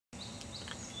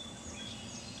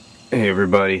Hey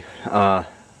everybody, I'm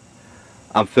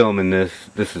filming this.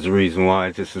 This is the reason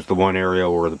why. This is the one area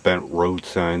where the bent road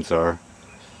signs are.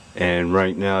 And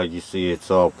right now you see it's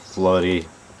all floody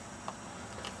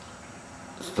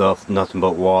stuff, nothing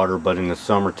but water, but in the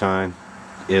summertime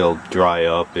it'll dry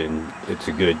up and it's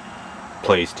a good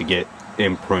place to get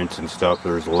imprints and stuff.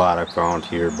 There's a lot I found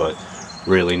here, but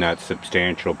really not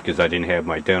substantial because I didn't have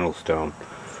my dental stone.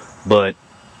 But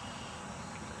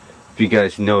if you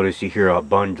guys notice, you hear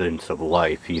abundance of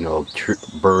life, you know,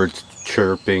 birds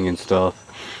chirping and stuff.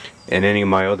 In any of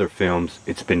my other films,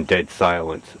 it's been dead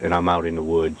silence, and I'm out in the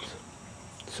woods.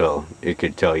 So, it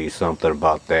could tell you something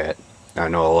about that. I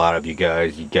know a lot of you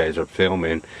guys are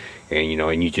filming, and you know,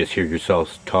 and you just hear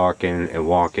yourselves talking and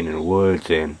walking in the woods,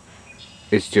 and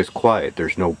it's just quiet.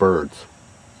 There's no birds.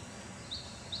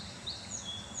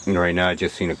 And right now, I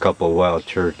just seen a couple of wild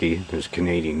turkey. There's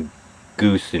Canadian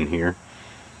goose in here.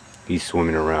 He's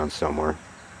swimming around somewhere.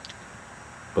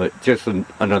 But just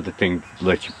another thing to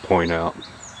let you point out.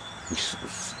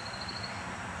 It's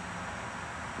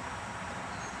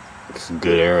a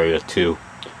good area too.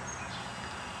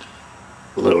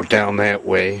 A little down that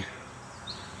way,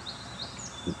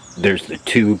 there's the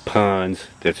two ponds.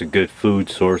 That's a good food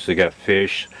source. They got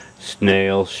fish,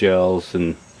 snail shells,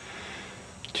 and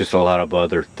just a lot of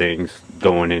other things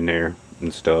going in there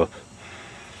and stuff.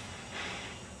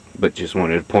 But just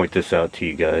wanted to point this out to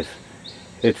you guys.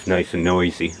 It's nice and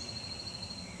noisy.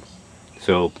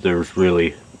 So there's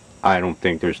really, I don't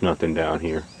think there's nothing down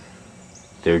here.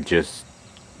 They're just,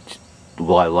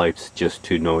 wildlife's just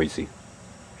too noisy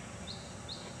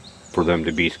for them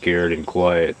to be scared and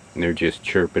quiet. And they're just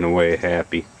chirping away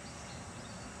happy.